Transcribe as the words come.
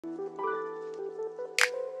What's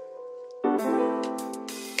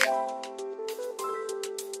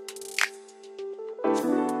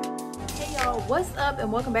up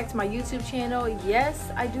and welcome back to my YouTube channel. Yes,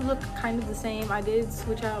 I do look kind of the same. I did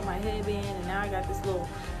switch out my headband and now I got this little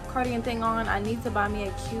cardigan thing on. I need to buy me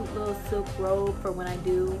a cute little silk robe for when I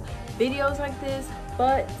do videos like this,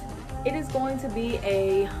 but it is going to be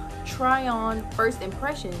a try on first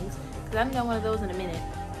impressions because I haven't done one of those in a minute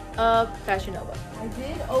of Fashion Nova. I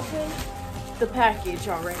did open the package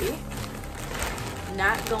already,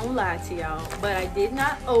 not gonna lie to y'all, but I did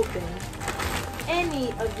not open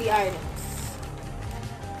any of the items.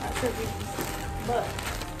 But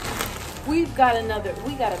we've got another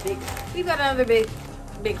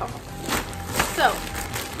big haul. So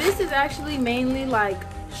this is actually mainly like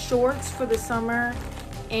shorts for the summer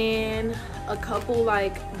and a couple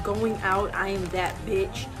like going out. I am that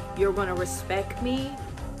bitch. You're gonna respect me.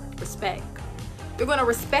 You're gonna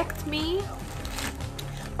respect me.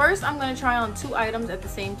 First, I'm gonna try on 2 items at the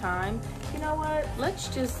same time. You know what? Let's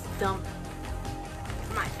just dump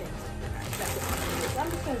my things.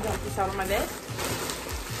 I'm just gonna dump this out on my bed.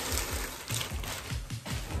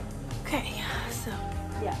 Okay, so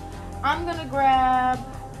yeah, I'm gonna grab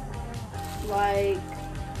like,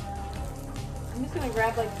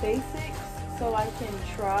 basics so I can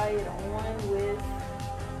try it on with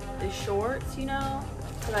the shorts, you know,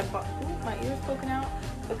 because I bought, ooh, my ear's poking out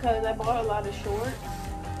because I bought a lot of shorts.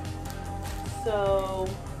 So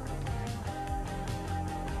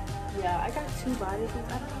yeah, I got 2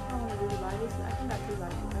 bodysuits. I don't know if I want to do the bodysuit. I think I got 2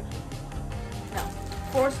 bodysuits actually. No.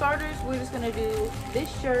 For starters, we're just gonna do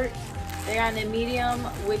this shirt. They got in a medium,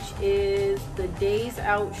 which is the Days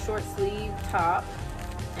Out short sleeve top,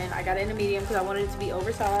 and I got it in a medium because I wanted it to be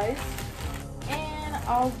oversized. And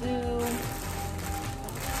I'll do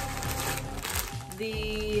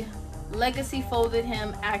the Legacy folded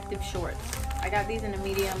hem active shorts. I got these in a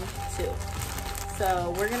medium too.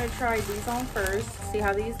 So we're gonna try these on first, see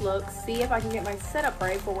how these look, see if I can get my setup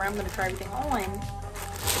right for where I'm gonna try everything on,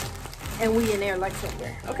 and we in there like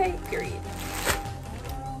somewhere. Okay, period.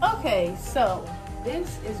 Okay, so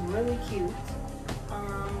this is really cute.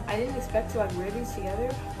 I didn't expect to like wear these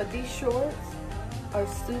together, but these shorts are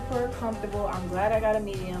super comfortable. I'm glad I got a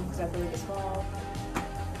medium because I feel like a small,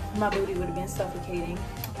 my booty would have been suffocating.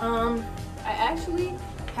 I actually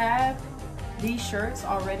have these shirts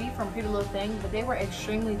already from Pretty Little Thing, but they were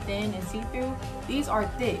extremely thin and see-through. These are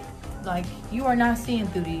thick, like you are not seeing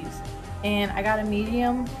through these. And I got a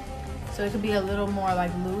medium, so it could be a little more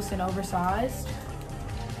like loose and oversized.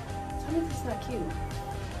 Tell me if it's not cute.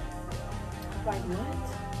 Like what?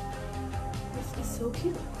 This is so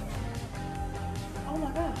cute. Oh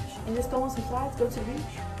my gosh. And just throw on some slides, go to the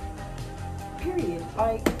beach. Period.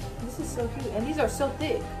 Like, this is so cute. And these are so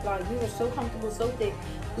thick. Like, these are so comfortable, so thick.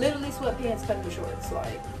 Literally sweatpants cut into shorts,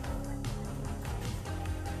 like.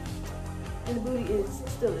 And the booty is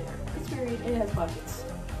still there. It's period, and it has pockets.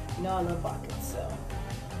 You know I love pockets, so.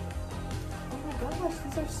 Oh my gosh,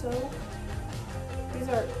 these are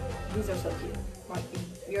so cute. Like,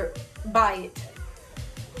 you're, buy it.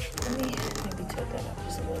 Let me maybe tilt that up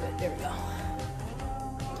just a little bit. There we go.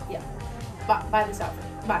 Yeah, buy this outfit.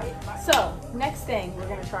 Buy it. So, next thing we're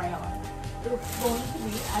gonna try on. It's going to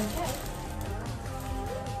be, I guess,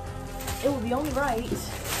 it would be only right.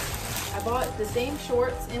 I bought the same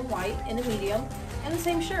shorts in white in a medium and the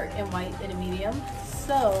same shirt in white in a medium.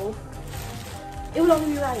 So it would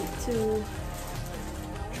only be right to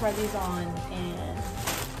try these on and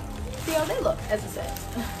see how they look, as it says.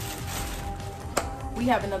 We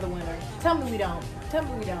have another winner. Tell me we don't. Tell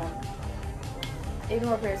me we don't. Even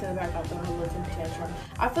more pairs in the back, I'll throw a little temper tantrum.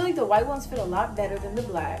 I feel like the white ones fit a lot better than the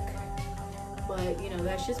black. But, you know,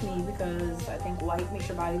 that's just me because I think white makes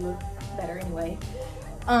your body look better anyway.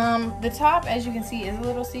 The top, as you can see, is a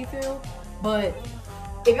little see-through, but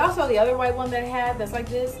if y'all saw the other white one that I had that's like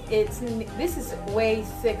this, this is way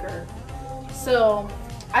thicker. So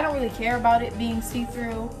I don't really care about it being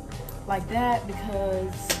see-through like that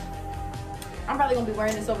because I'm probably gonna be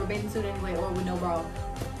wearing this over a bathing suit anyway or with no bra.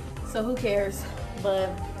 So who cares?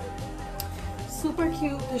 But super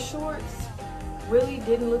cute. The shorts really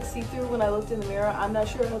didn't look see-through when I looked in the mirror. I'm not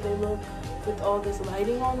sure how they look with all this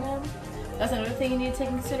lighting on them. That's another thing you need to take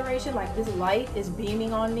into consideration. Like, this light is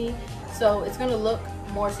beaming on me, so it's gonna look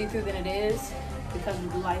more see-through than it is because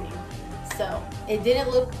of the lighting. So it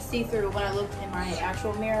didn't look see-through when I looked in my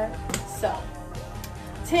actual mirror. So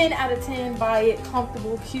 10 out of 10. Buy it.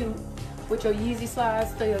 Comfortable, cute, with your Yeezy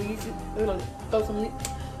slides.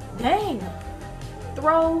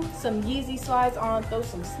 Throw some Yeezy slides on, throw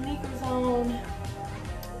some sneakers on,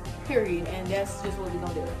 period. And that's just what we're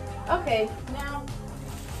gonna do. Okay, now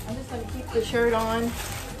I'm just gonna keep the shirt on,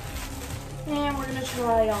 and we're gonna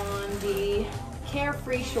try on the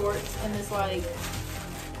Carefree shorts in this like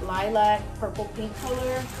lilac purple pink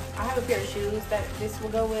color. I have a pair of shoes that this will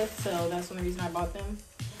go with, so that's the only reason I bought them.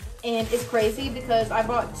 And it's crazy because I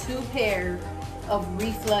bought 2 pair of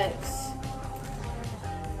Reflex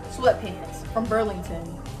sweatpants from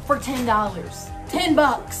Burlington for $10. 10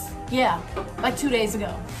 bucks. Yeah, like 2 days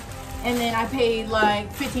ago. And then I paid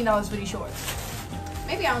like $15 for these shorts.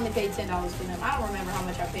 Maybe I only paid $10 for them. I don't remember how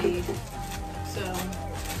much I paid. So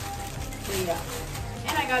yeah.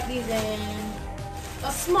 And I got these in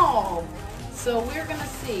a small. So we're gonna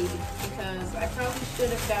see, because I probably should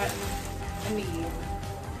have gotten a medium.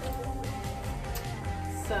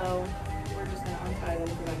 So we're just gonna untie them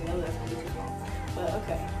because I know that's gonna be too long. But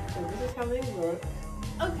okay, so this is how they look.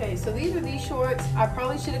 Okay, so these are these shorts. I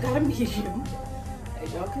probably should have got a medium.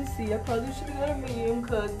 As y'all can see, I probably should have got a medium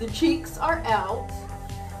because the cheeks are out.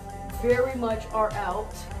 Very much are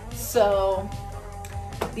out. So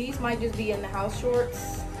these might just be in the house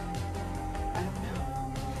shorts. I don't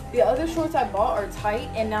know. The other shorts I bought are tight,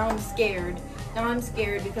 and now I'm scared. Now I'm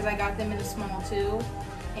scared because I got them in a small too.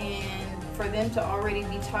 And for them to already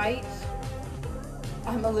be tight,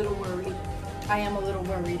 I'm a little worried. I am a little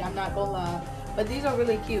worried, I'm not gonna lie. But these are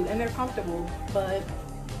really cute and they're comfortable. But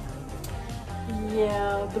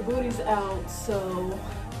yeah, the booty's out, so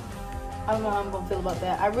I don't know how I'm gonna feel about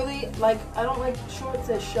that. I don't like shorts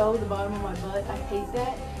that show the bottom of my butt. I hate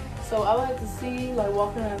that. So I like to see, like,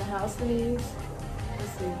 walking around the house in these.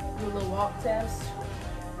 Let's see, do a little walk test.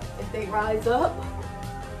 If they rise up,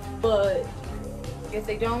 but if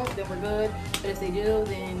they don't, then we're good. But if they do,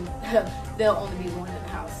 then they'll only be worn in the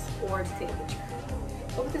house or to take a picture.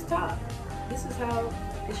 But with this top, this is how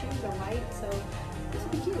the shoes are white, so this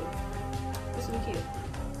will be cute. This will be cute.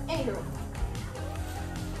 Anywho,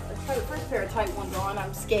 let's try the first pair of tight ones on.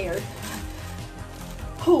 I'm scared.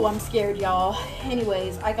 Whew, I'm scared, y'all.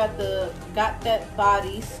 Anyways, I got that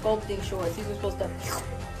body sculpting shorts. These are supposed to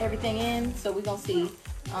everything in, so we're gonna see.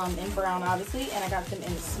 In brown, obviously, and I got them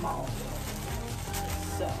in small.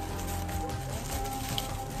 So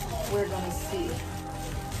we're gonna see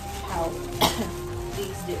how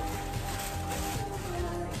these do.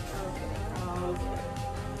 Okay.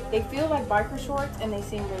 They feel like biker shorts and they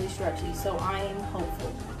seem really stretchy, so I'm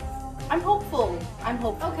hopeful. I'm hopeful.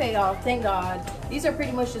 Okay, y'all, thank God. These are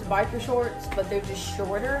pretty much just biker shorts, but they're just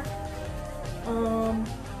shorter.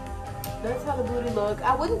 That's how the booty look.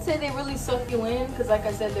 I wouldn't say they really suck you in, because like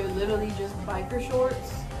I said, they're literally just biker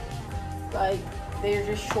shorts. Like, they're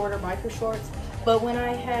just shorter biker shorts. But when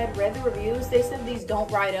I had read the reviews, they said these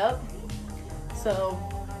don't ride up. So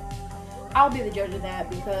I'll be the judge of that,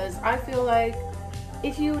 because I feel like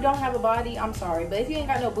if you don't have a body, I'm sorry, but if you ain't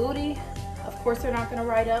got no booty, of course they're not gonna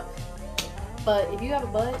ride up. But if you have a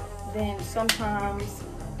butt, then sometimes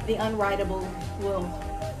the unrideable will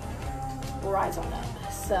rise on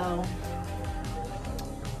up. So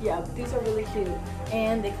yeah, these are really cute,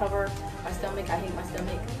 and they cover my stomach. I hate my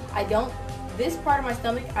stomach. This part of my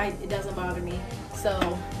stomach, it doesn't bother me,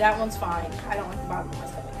 so that one's fine. I don't like the bottom of my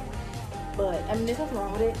stomach, but I mean, there's nothing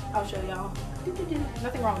wrong with it. I'll show y'all.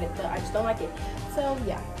 Nothing wrong with it, but I just don't like it. So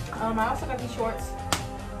yeah, I also got these shorts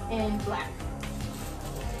in black.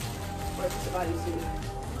 Or just a bodysuit.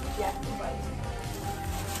 Yeah, it's a bodysuit.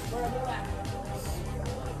 Or a black.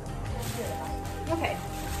 Okay,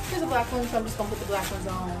 here's a black one, so I'm just gonna put the black ones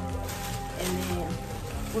on, and then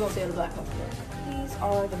we're gonna see how the black ones look. These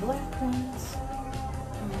are the black ones.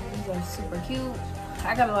 These are super cute.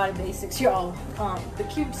 I got a lot of basics, y'all. The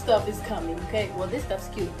cute stuff is coming, okay? Well, this stuff's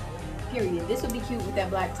cute, period. This would be cute with that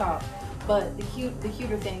black top, but the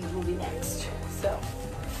cuter things will be next. So,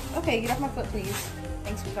 okay, get off my foot, please.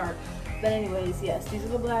 Thanks, sweetheart. But anyways, yes, these are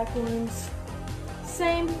the black ones.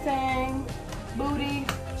 Same thing. Booty,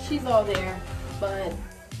 she's all there. But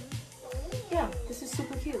yeah, this is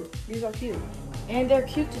super cute. These are cute. And they're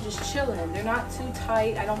cute to just chill in. They're not too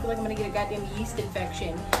tight. I don't feel like I'm gonna get a goddamn yeast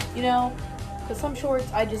infection, you know? Because some shorts,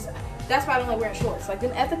 that's why I don't like wearing shorts. Like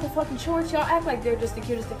them Ethika fucking shorts, y'all act like they're just the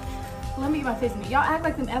cutest thing. Let me get my face in me. Y'all act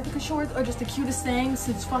like them Ethika shorts are just the cutest thing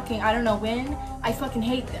since fucking, I don't know when. I fucking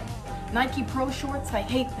hate them. Nike Pro shorts, I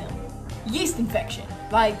hate them. Yeast infection.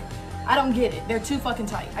 Like, I don't get it. They're too fucking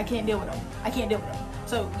tight. I can't deal with them.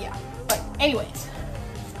 So yeah. But anyways,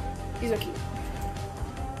 these are cute.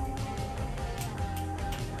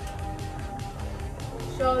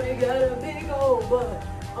 Shorty got a big old butt.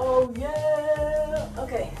 Oh yeah.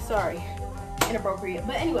 Okay, sorry. Inappropriate.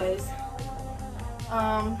 But anyways,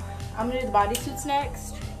 I'm gonna do the bodysuits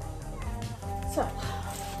next. So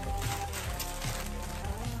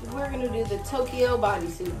we're gonna do the Tokyo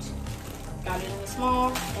bodysuit. Got it in the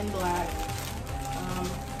small and black.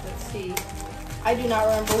 Let's see. I do not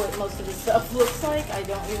remember what most of this stuff looks like. I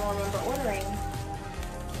don't even remember ordering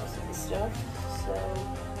most of this stuff. So,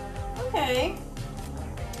 okay.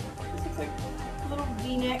 This looks like a little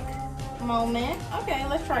V-neck moment. Okay,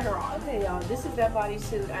 let's try her on. Okay, y'all, this is that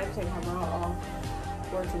bodysuit. I have to take my bra off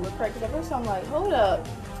for it to look right. Because at first I'm like, hold up.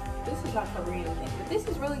 This is not covering anything. But this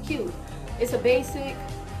is really cute. It's a basic.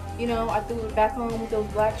 You know, I threw it back on with those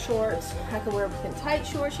black shorts. I could wear it with tight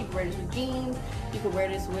shorts. You could wear this with jeans. You could wear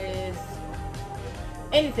this with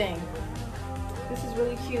anything. This is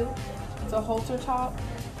really cute. It's a halter top.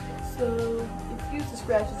 So, excuse the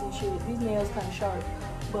scratches and shit. These nails kind of sharp.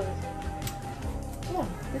 But, yeah,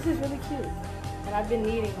 this is really cute. And I've been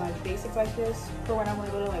needing, like, basics like this for when I want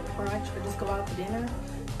to go to, like, brunch or just go out to dinner.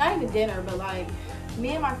 Not even dinner, but, like, me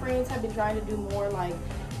and my friends have been trying to do more, like,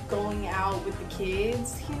 going out with the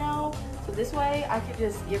kids, you know, so this way I could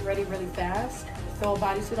just get ready really fast, throw a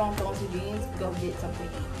bodysuit on, throw on some jeans, go get something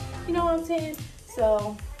to eat, you know what I'm saying?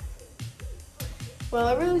 So, well,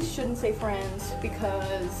 I really shouldn't say friends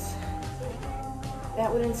because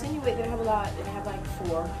that would insinuate that I have a lot and I have like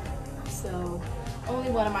 4, so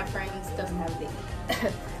only one of my friends doesn't have a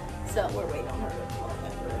baby. So we're waiting on her to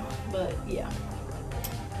but yeah,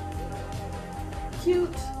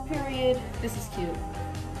 cute, period. This is cute.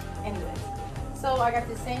 Anyways, so I got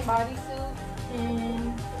the same bodysuit,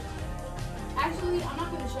 and actually I'm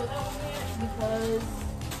not going to show that one yet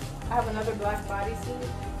because I have another black bodysuit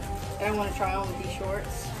that I want to try on with these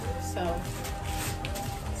shorts. So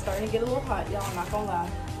it's starting to get a little hot, y'all, I'm not gonna lie.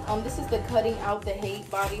 This is the Cutting Out the Hate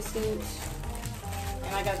bodysuit,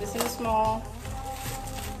 and I got this in a small.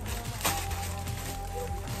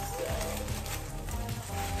 So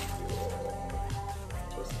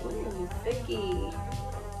just ooh, thicky.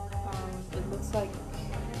 It looks like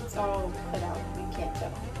it's all cut out. You can't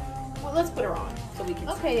tell. Well, let's put her on so we can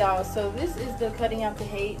see. Okay, y'all. So this is the Cutting Out the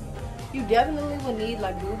Hate. You definitely would need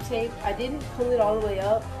like boob tape. I didn't pull it all the way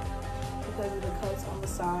up because of the cuts on the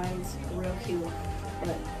sides. Real cute.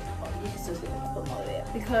 But you can still see them. Put them all the way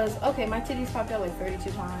up. Because, okay, my titties popped out like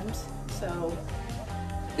 32 times. So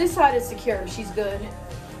this side is secure. She's good.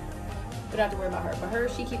 We don't have to worry about her. But her,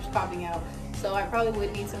 she keeps popping out. So I probably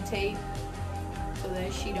would need some tape so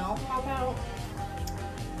that she don't pop out.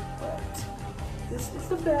 But this is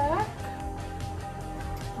the back.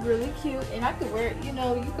 Really cute. And I could wear it, you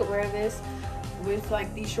know, you could wear this with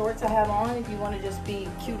like these shorts I have on if you want to just be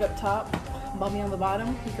cute up top, bummy on the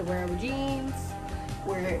bottom. You could wear it with jeans,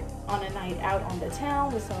 wear it on a night out on the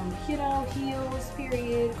town with some, you know, heels,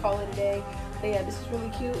 period, call it a day. But yeah, this is really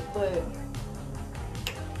cute, but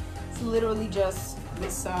it's literally just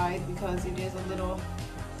this side because it is a little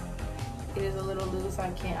loose. I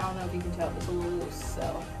don't know if you can tell, it's a little loose.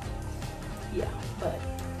 So yeah, but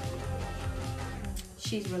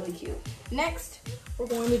she's really cute. Next, we're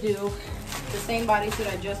going to do the same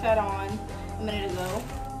bodysuit I just had on a minute ago,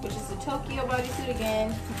 which is the Tokyo bodysuit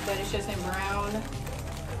again, but it's just in brown.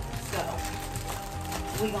 So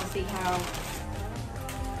we're gonna see how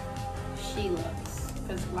she looks,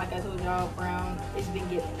 because like I told y'all, brown has been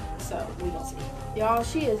giving. So we gonna see. Y'all,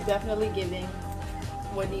 she is definitely giving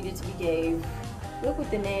what needed to be gave. Look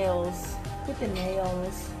with the nails. With the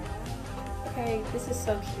nails. Okay, this is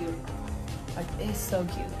so cute. Like, it's so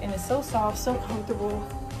cute. And it's so soft, so comfortable.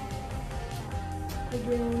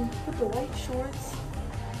 Again, with the white shorts.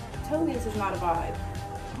 Tell me this is not a vibe.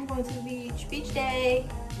 I'm going to the beach. Beach day.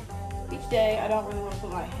 Beach day. I don't really want to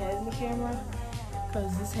put my head in the camera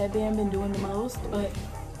because this headband been doing the most, but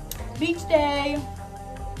beach day.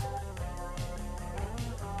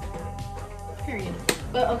 Period.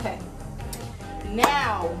 But okay,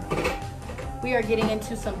 now we are getting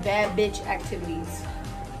into some bad bitch activities.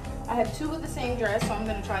 I have 2 of the same dress, so I'm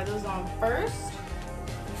gonna try those on first.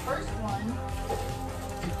 The first one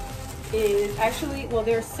is actually, well,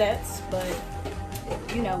 they're sets, but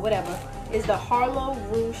you know, whatever. Is the Harlow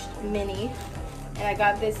Ruched Mini, and I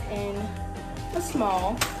got this in a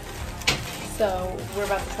small, so we're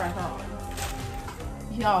about to try her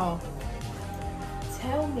on. Y'all,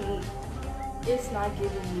 tell me it's not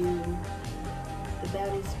giving you the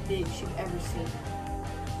baddest bitch you've ever seen.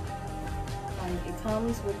 Like, it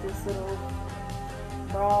comes with this little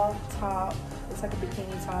bra top. It's like a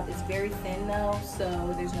bikini top. It's very thin though,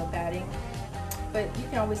 so there's no padding. But you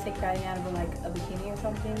can always take padding out of like a bikini or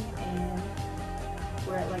something and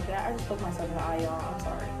wear it like that. I just poked myself in the eye, y'all. I'm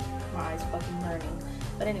sorry. My eye's fucking burning.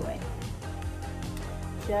 But anyway,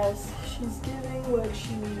 yes, she's giving what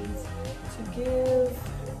she needs to give.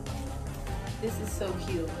 This is so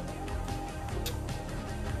cute.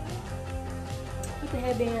 Look the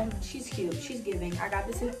headband. She's cute. She's giving. I got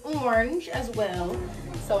this in orange as well.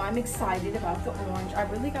 So I'm excited about the orange. I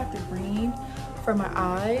really got the green for my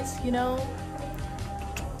eyes, you know.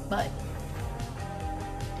 But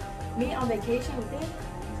me on vacation with it.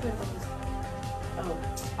 Oh,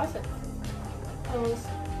 I said pose.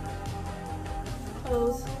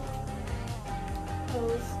 Pose.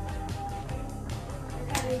 Pose.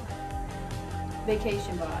 Okay.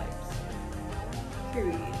 Vacation vibes.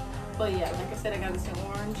 Period. But yeah, like I said, I got this in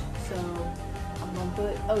orange, so I'm gonna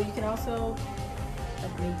put. Oh, you can also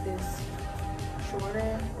like make this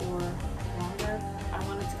shorter or longer. I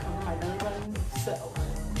wanted to cover my belly button, so I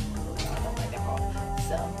don't like that part.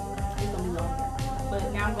 So it's gonna be longer. But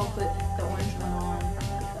now I'm gonna put the orange one on.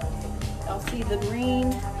 Because y'all see the green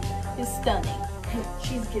is stunning.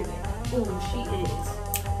 She's giving. Ooh, she is.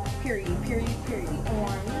 Period. Period. Period.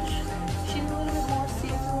 Orange. She's a little bit more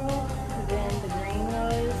see-through than the green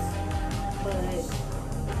was, but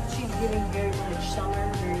she's giving very much summer,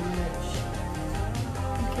 very much.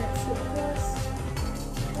 You can't sit with us.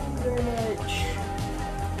 Very much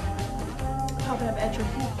popping up at your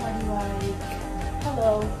pool party like,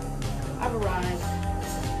 hello, I've arrived.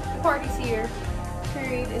 The party's here.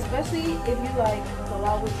 Period. Especially if you like go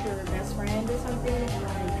out with your best friend or something and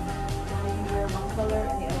like one of you wear one color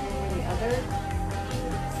and the other one wear the other.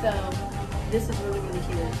 So this is really, really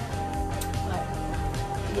cute. But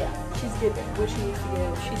yeah, she's giving what she needs to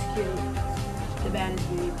give. She's cute. The baddest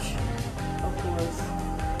bitch, of course.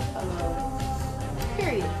 Hello.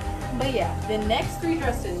 Period. But yeah, the next 3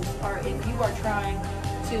 dresses are if you are trying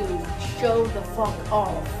to show the fuck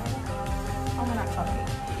off. Oh, we're not talking.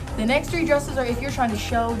 The next 3 dresses are if you're trying to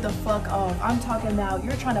show the fuck off. I'm talking about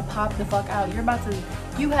you're trying to pop the fuck out. You're about to,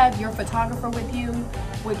 you have your photographer with you,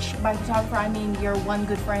 which by photographer I mean your one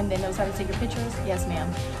good friend that knows how to take your pictures. Yes,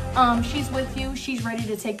 ma'am. She's with you. She's ready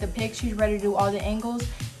to take the pics. She's ready to do all the angles.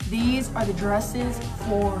 These are the dresses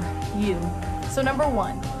for you. So number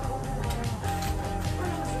 1. We're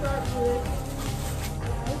gonna start with,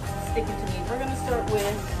 stick it to me. We're gonna start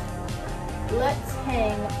with Let's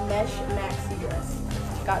Hang Mesh Maxi Dress.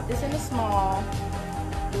 Got this in a small.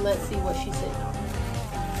 Let's see what she's sitting on.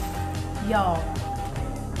 Y'all,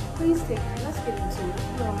 please let's get into it.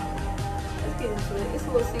 Let's get into it. It's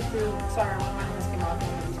a little see-through. Sorry, my mind just came off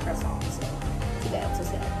and these press on, so too bad, so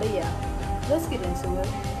sad. But yeah, let's get into it.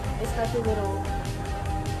 It's got these little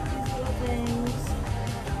things,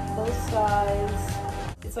 both sides.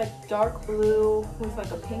 It's like dark blue with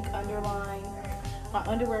like a pink underline. My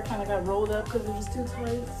underwear kind of got rolled up because it was too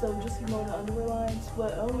tight, so just ignore the underwear lines.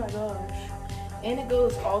 But oh my gosh. And it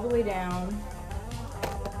goes all the way down.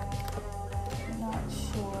 I'm not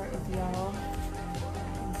sure if y'all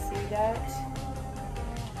can see that.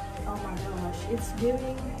 Oh my gosh. It's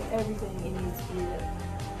giving everything it needs to give.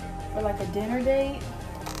 For like a dinner date,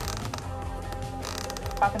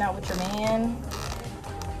 popping out with your man.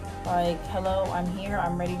 Like, hello, I'm here,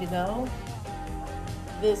 I'm ready to go.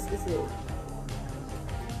 This is it.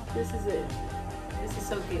 This is it. This is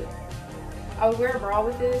so cute. I would wear a bra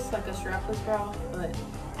with this, like a strapless bra, but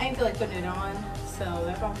I didn't feel like putting it on, so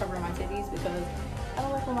that's why I'm covering my titties because I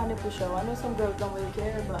don't like when my nipples show. I know some girls don't really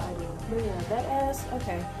care, but I do. But yeah, that ass,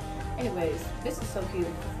 okay. Anyways, this is so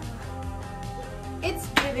cute. It's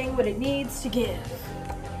giving what it needs to give.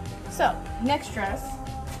 So, next dress.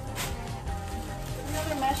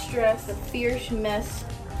 Another mesh dress, a fierce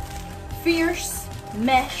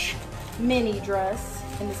mesh mini dress.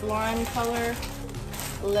 In this lime color.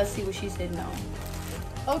 Let's see what she's hitting on.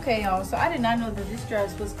 Okay, y'all, so I did not know that this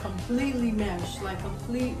dress was completely mesh, like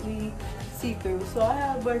completely see-through. So I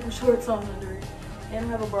have biker shorts on under it and I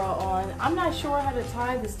have a bra on. I'm not sure how to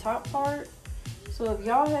tie this top part, so if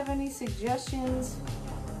y'all have any suggestions,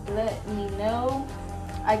 let me know.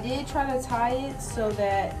 I did try to tie it so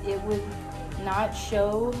that it would not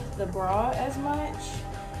show the bra as much.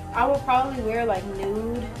 I would probably wear like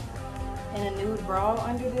nude and a nude bra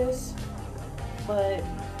under this, but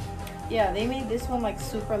yeah, they made this one like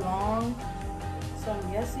super long, so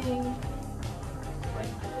I'm guessing like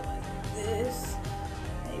this,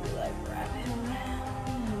 maybe like wrap it around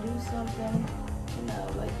and do something, you know,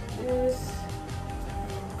 like this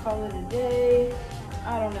and call it a day.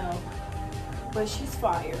 I don't know, but she's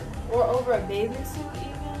fire. Or over a bathing suit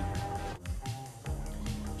even.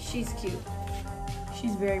 She's cute.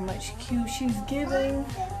 She's very much cute. She's giving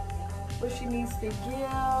what she needs to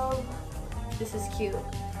give. This is cute.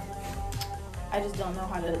 I just don't know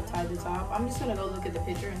how to tie the top. I'm just gonna go look at the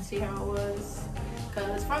picture and see how it was.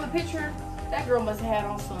 Cause from the picture, that girl must have had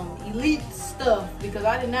on some elite stuff because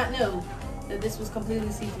I did not know that this was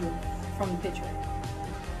completely see-through from the picture.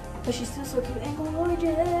 But she's still so cute and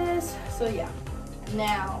gorgeous. So yeah,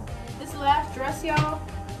 Now, this last dress, y'all,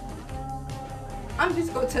 I'm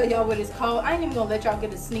just gonna tell y'all what it's called. I ain't even gonna let y'all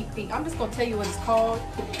get a sneak peek. I'm just gonna tell you what it's called,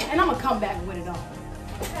 and I'm gonna come back with it on.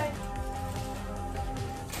 Okay?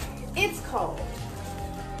 It's called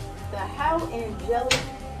the How Angelic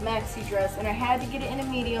Maxi Dress, and I had to get it in a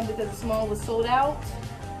medium because the small was sold out.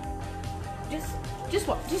 Just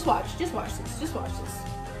watch this.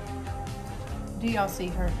 Do y'all see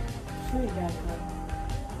her? Let me back up.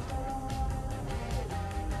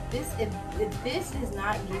 If this is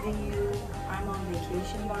not giving you I'm on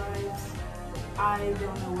vacation vibes, I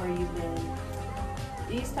don't know where you've been.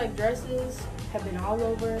 These type dresses have been all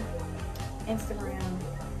over Instagram,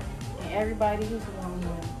 and everybody who's worn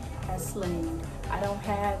them has slayed. I don't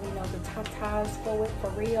have, you know, the tatas for it, for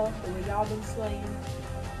real, the way y'all been slaying,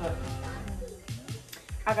 but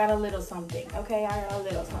I got a little something, okay? I got a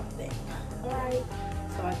little something, all right?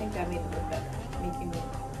 So I think that made it look better, making the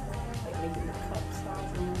cup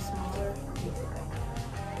size a little smaller, makes it better.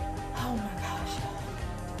 Oh my gosh.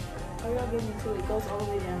 Oh, y'all getting into it. It goes all the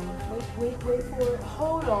way down. Wait for it.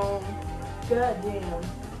 Hold on. God damn.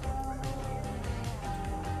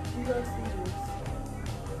 You guys see this?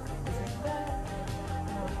 Is that?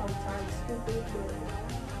 No, I'm trying to stupid, but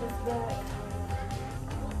what's that?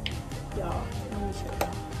 Y'all, let me show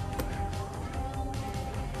y'all.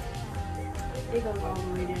 It goes all the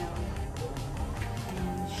way down.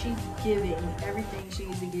 She's giving everything she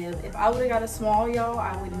needs to give. If I would have got a small, y'all,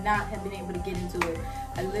 I would not have been able to get into it.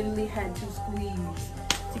 I literally had to squeeze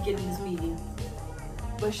to get in this medium.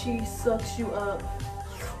 But she sucks you up.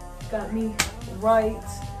 Got me right.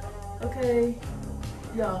 Okay.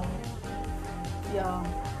 Y'all,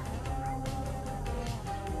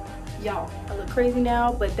 I look crazy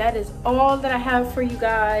now, but that is all that I have for you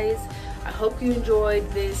guys. I hope you enjoyed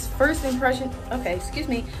this first impression. Okay, excuse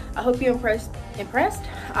me. I hope you impressed.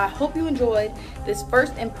 I hope you enjoyed this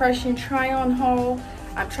first impression try on haul.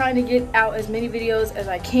 I'm trying to get out as many videos as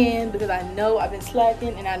I can because I know I've been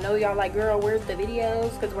slacking, and I know y'all like, girl, where's the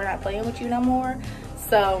videos? Because we're not playing with you no more.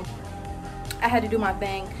 So I had to do my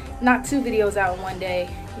thing. Knock 2 videos out in one day.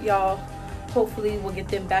 Y'all, hopefully we'll get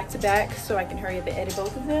them back to back so I can hurry up and edit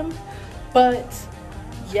both of them. But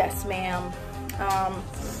yes, ma'am.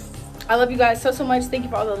 I love you guys so much. Thank you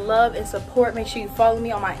for all the love and support. Make sure you follow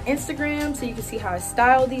me on my Instagram so you can see how I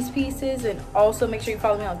style these pieces, and also make sure you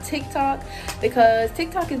follow me on TikTok because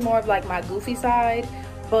TikTok is more of like my goofy side,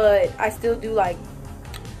 but I still do like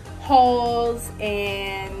hauls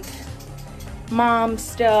and mom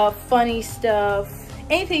stuff, funny stuff,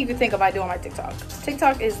 anything you can think of I do on my TikTok.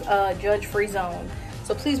 TikTok is a judge-free zone,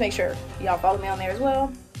 so please make sure y'all follow me on there as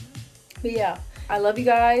well. But yeah, I love you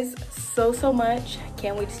guys so much.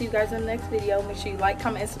 Can't wait to see you guys in the next video. Make sure you like,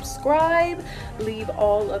 comment, and subscribe. Leave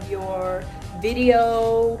all of your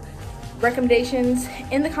video recommendations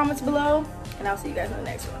in the comments below, and I'll see you guys in the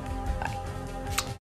next one.